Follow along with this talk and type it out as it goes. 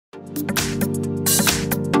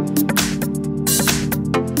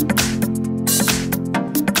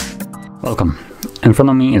Welcome. In front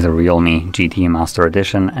of me is a REALME GT Master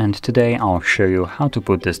Edition, and today I'll show you how to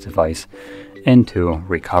put this device into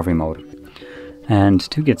recovery mode. And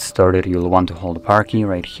to get started, you'll want to hold the power key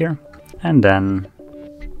right here, and then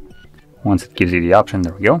once it gives you the option,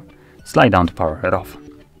 there we go, slide down to power it off.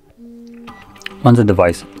 Once the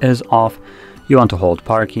device is off, you want to hold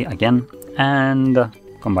power key again and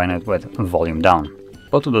combine it with volume down,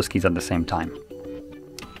 both of those keys at the same time.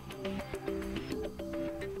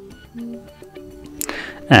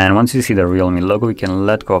 And once you see the REALME logo, you can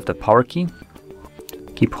let go of the power key.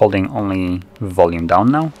 Keep holding only volume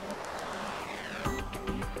down now.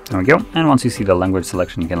 There we go. And once you see the language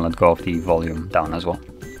selection, you can let go of the volume down as well.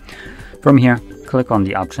 From here, click on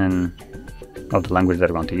the option of the language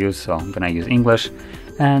that I want to use. So I'm going to use English.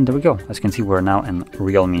 And there we go. As you can see, we're now in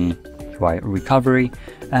REALME UI recovery.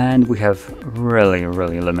 And we have really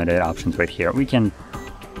limited options right here. We can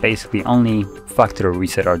basically only factory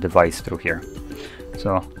reset our device through here.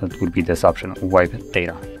 So that would be this option, wipe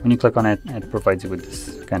data. When you click on it, it provides you with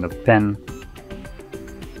this kind of pin,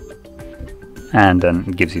 and then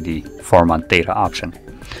it gives you the format data option.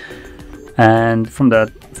 And from there,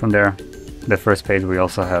 the first page, we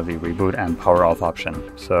also have the reboot and power off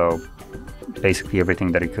option. So basically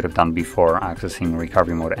everything that you could have done before accessing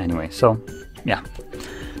recovery mode anyway. So yeah.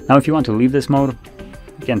 Now if you want to leave this mode,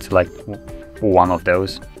 you can select one of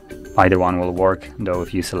those. Either one will work, though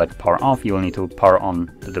if you select power off, you will need to power on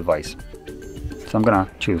the device. So I'm gonna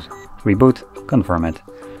choose reboot, confirm it,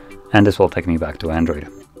 and this will take me back to Android.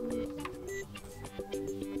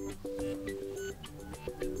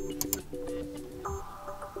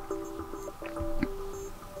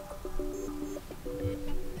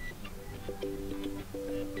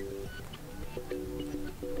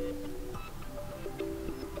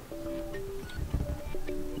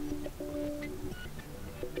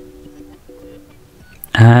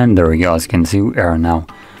 And there we go, as you can see, we are now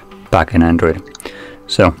back in Android.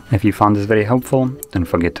 So if you found this very helpful, don't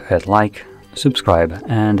forget to hit like, subscribe,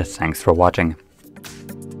 and thanks for watching.